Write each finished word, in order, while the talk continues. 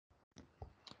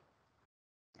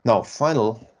Now,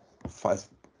 final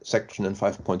section in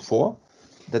 5.4,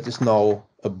 that is now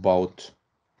about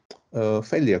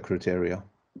failure criteria.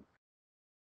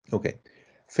 Okay,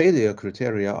 failure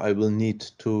criteria, I will need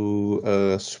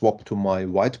to swap to my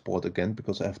whiteboard again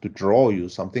because I have to draw you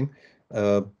something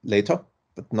later.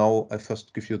 But now I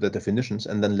first give you the definitions,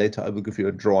 and then later I will give you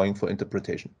a drawing for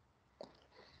interpretation.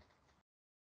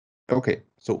 Okay,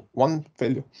 so one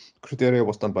failure criteria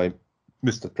was done by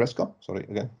Mr. Tresca. Sorry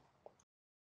again.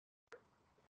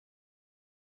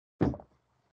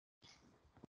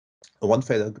 One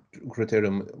failure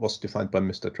criterion was defined by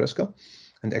Mr. Tresca,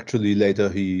 and actually later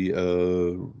he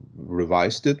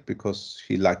revised it because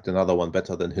he liked another one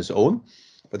better than his own,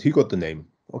 but he got the name.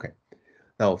 Okay.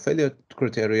 Now, failure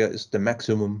criteria is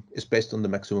based on the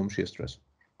maximum shear stress.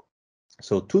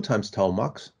 So 2 times tau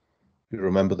max. You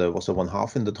remember there was a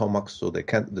 1/2 in the tau max, so the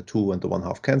 2 and the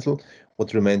 1/2 cancel.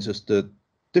 What remains is the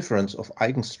difference of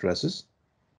eigenstresses,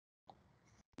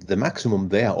 the maximum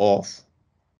thereof.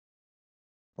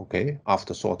 Okay,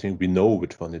 after sorting, we know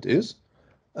which one it is.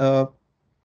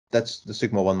 That's the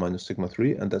sigma 1 minus sigma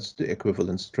 3, and that's the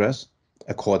equivalent stress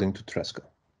according to Tresca.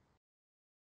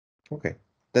 Okay,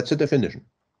 that's a definition.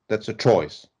 That's a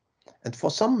choice. And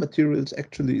for some materials,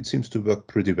 actually, it seems to work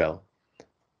pretty well.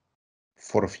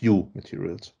 For a few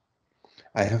materials.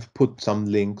 I have put some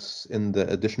links in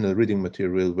the additional reading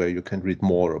material where you can read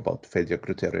more about failure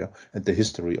criteria and the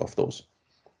history of those.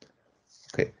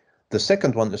 Okay, the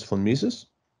second one is von Mises,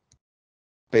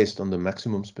 based on the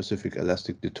maximum specific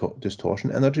elastic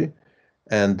distortion energy.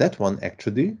 And that one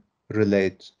actually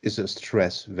is a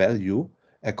stress value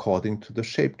according to the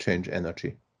shape change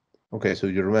energy. Okay, so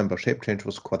you remember shape change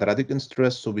was quadratic in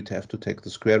stress, so we'd have to take the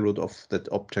square root of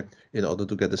that object in order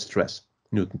to get a stress.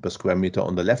 Newton per square meter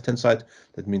on the left-hand side.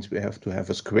 That means we have to have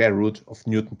a square root of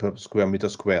Newton per square meter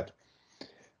squared.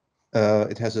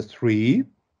 It has a 3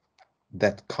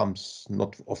 that comes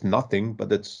not of nothing,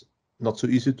 but it's not so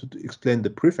easy to explain the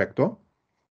prefactor.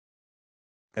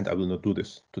 And I will not do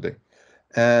this today.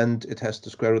 And it has the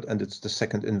square root, and it's the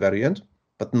second invariant,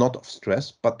 but not of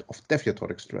stress, but of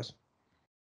deviatoric stress.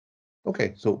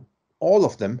 Okay, so all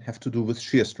of them have to do with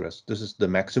shear stress. This is the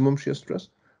maximum shear stress.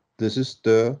 This is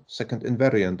the second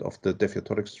invariant of the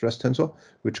deviatoric stress tensor,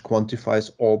 which quantifies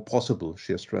all possible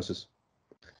shear stresses.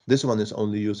 This one is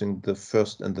only using the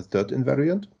first and the third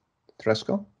invariant,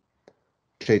 Tresca.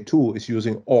 J2 is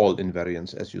using all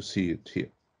invariants as you see it here.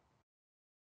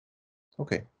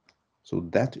 Okay, so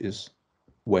that is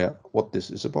what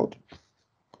this is about.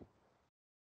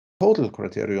 Total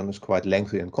criterion is quite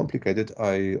lengthy and complicated.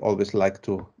 I always like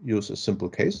to use a simple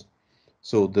case.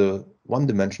 So the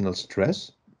one-dimensional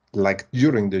stress, like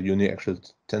during the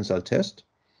uniaxial tensile test,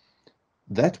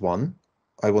 that one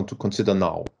I want to consider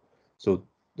now. So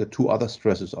the two other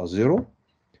stresses are 0.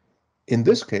 In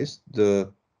this case,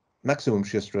 the maximum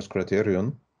shear stress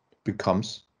criterion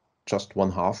becomes just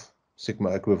 1/2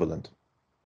 sigma equivalent.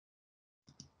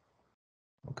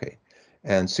 Okay,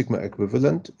 and sigma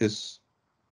equivalent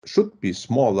should be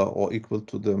smaller or equal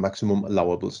to the maximum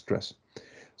allowable stress.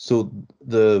 So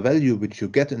the value which you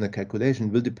get in a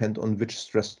calculation will depend on which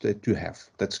stress state you have.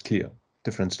 That's clear.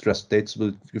 Different stress states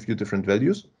will give you different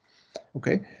values.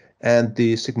 Okay, and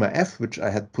the sigma f, which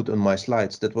I had put on my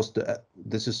slides,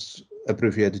 this is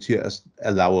abbreviated here as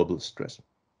allowable stress.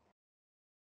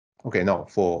 Okay, now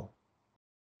for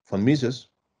von Mises,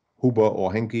 Huber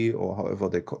or Henke or however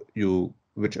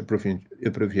which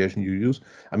abbreviation you use.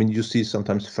 I mean, you see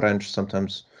sometimes French,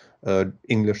 sometimes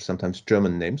English, sometimes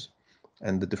German names,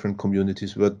 and the different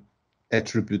communities were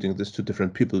attributing this to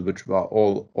different people, which were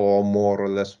all or more or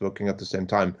less working at the same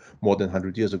time more than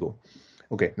 100 years ago.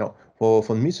 Okay, now for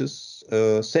von Mises,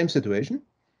 same situation.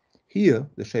 Here,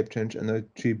 the shape change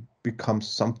energy becomes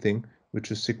something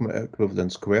which is sigma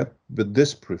equivalent squared with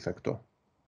this prefactor.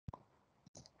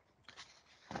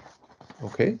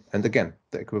 Okay, and again,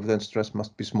 the equivalent stress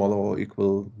must be smaller or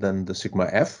equal than the sigma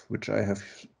f, which I have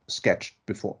sketched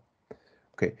before.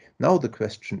 Okay, now the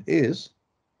question is,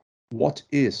 what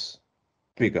is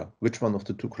bigger? Which one of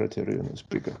the two criterion is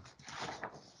bigger?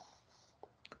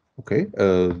 Okay,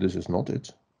 this is not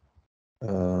it.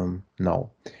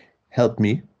 Now, help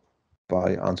me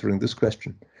by answering this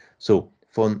question. So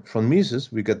from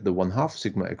Mises, we get the 1/2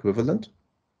 sigma equivalent.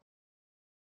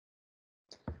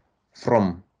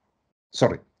 From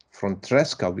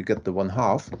Tresca, we get the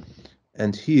 1/2,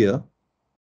 and here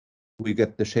we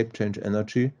get the shape change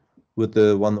energy with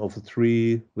the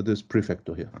 1/3 with this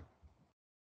prefactor here.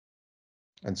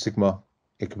 And sigma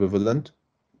equivalent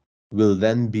will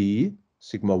then be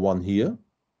sigma 1 here.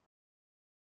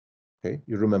 Okay,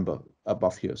 you remember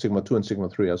above here, sigma 2 and sigma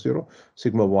 3 are 0.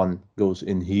 Sigma 1 goes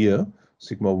in here,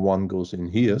 Sigma 1 goes in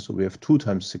here. So we have 2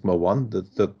 times sigma 1. The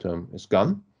third term is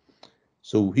gone.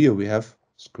 So here we have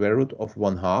square root of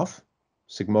 1/2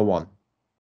 sigma 1,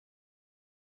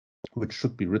 which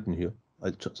should be written here.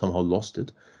 I somehow lost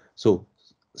it. So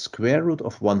square root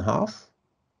of 1/2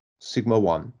 sigma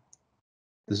 1.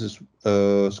 This is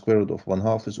square root of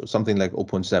 1/2 is something like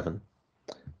 0.7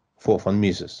 for von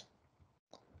Mises.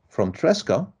 From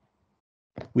Tresca,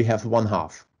 we have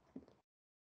 1/2.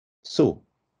 So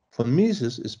von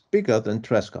Mises is bigger than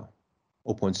Tresca.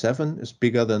 0.7 is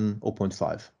bigger than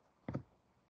 0.5.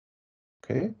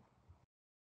 Okay.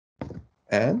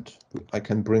 And I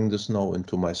can bring this now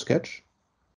into my sketch.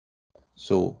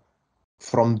 So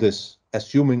from this,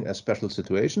 assuming a special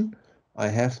situation, I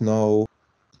have now,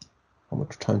 how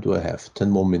much time do I have? 10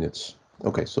 more minutes.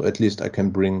 Okay, so at least I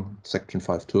can bring section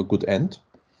 5 to a good end.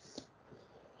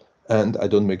 And I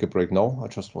don't make a break now. I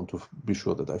just want to be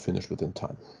sure that I finish within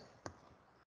time.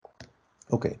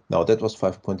 Okay, now that was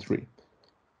 5.3.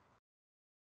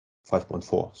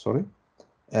 5.4, sorry.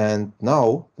 And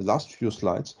now the last few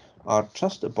slides are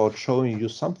just about showing you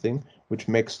something which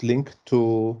makes link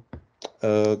to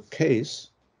a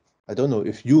case. I don't know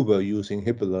if you were using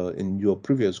Hibbeler in your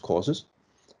previous courses,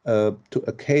 to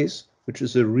a case which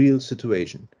is a real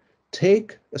situation.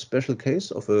 Take a special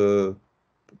case of a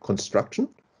construction,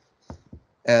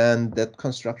 and that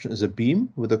construction is a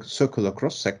beam with a circular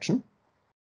cross section,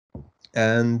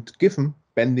 and given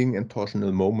bending and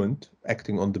torsional moment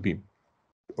acting on the beam.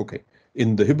 Okay,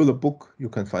 in the Hibbeler book, you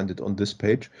can find it on this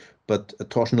page, but a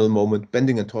torsional moment,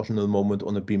 bending and torsional moment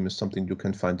on a beam is something you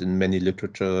can find in many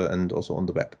literature and also on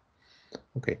the web.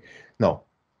 Okay, now,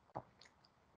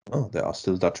 oh, there are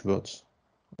still Dutch words.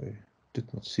 I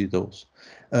did not see those.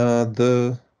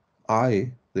 The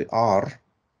I, the R,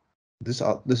 this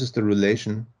is the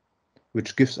relation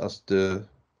which gives us the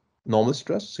normal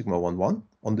stress, sigma 1,1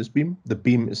 on this beam. The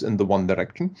beam is in the one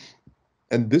direction,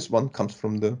 and this one comes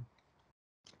from the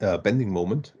bending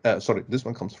moment. This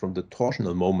one comes from the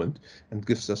torsional moment and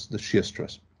gives us the shear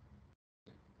stress.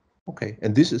 Okay,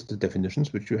 and this is the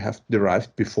definitions which you have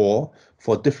derived before.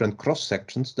 For different cross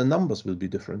sections, the numbers will be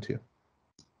different here.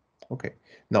 Okay,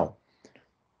 now,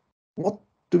 what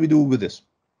do we do with this?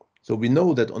 So we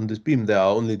know that on this beam there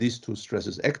are only these two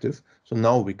stresses active. So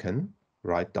now we can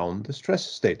write down the stress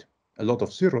state. A lot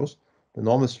of zeros, the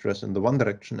normal stress in the one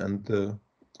direction and the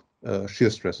shear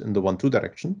stress in the 1,2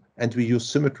 direction, and we use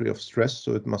symmetry of stress,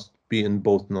 so it must be in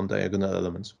both non-diagonal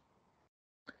elements.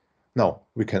 Now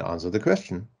we can answer the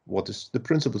question, what is the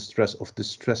principal stress of this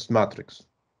stress matrix?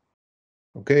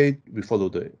 Okay, we follow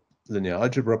the linear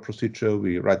algebra procedure,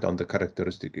 we write down the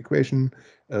characteristic equation.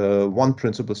 One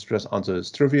principal stress answer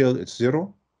is trivial, it's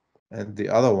 0, and the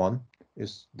other one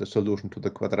is the solution to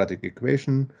the quadratic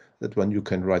equation. That one you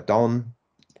can write down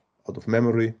out of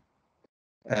memory.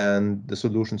 And the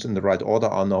solutions in the right order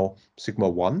are now sigma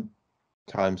 1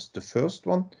 times the first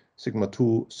one, sigma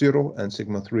 2, 0, and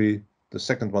sigma 3, the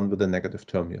second one with a negative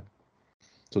term here.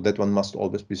 So that one must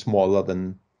always be smaller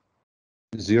than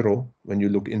 0. When you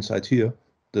look inside here,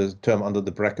 the term under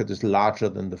the bracket is larger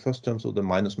than the first term, so the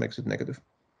minus makes it negative.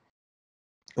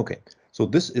 Okay, so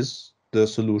this is the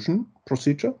solution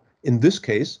procedure. In this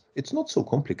case, it's not so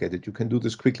complicated. You can do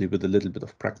this quickly with a little bit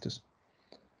of practice.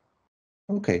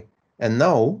 Okay. And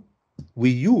now we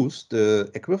use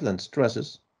the equivalent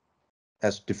stresses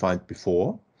as defined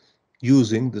before,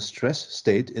 using the stress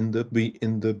state in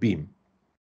the beam.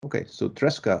 Okay, so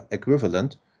Tresca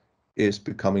equivalent is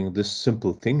becoming this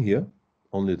simple thing here.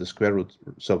 Only the square root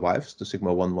survives. The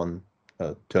sigma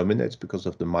 1,1 terminates because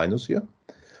of the minus here.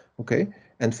 Okay,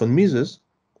 and von Mises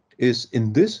is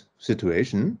in this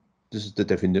situation. This is the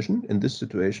definition. In this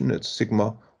situation, it's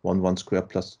sigma 1,1 square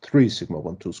plus 3 sigma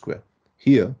 1,2 square.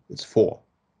 Here, it's 4.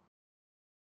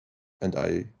 And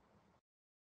I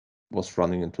was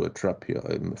running into a trap here,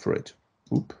 I'm afraid.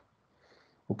 Oop.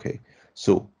 Okay,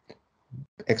 so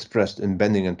expressed in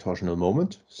bending and torsional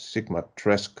moment, sigma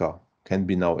Tresca can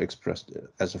be now expressed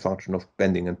as a function of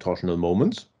bending and torsional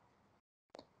moments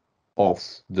of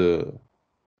the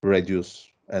radius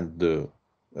and the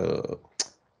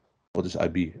what is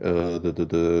IB?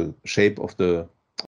 The shape of the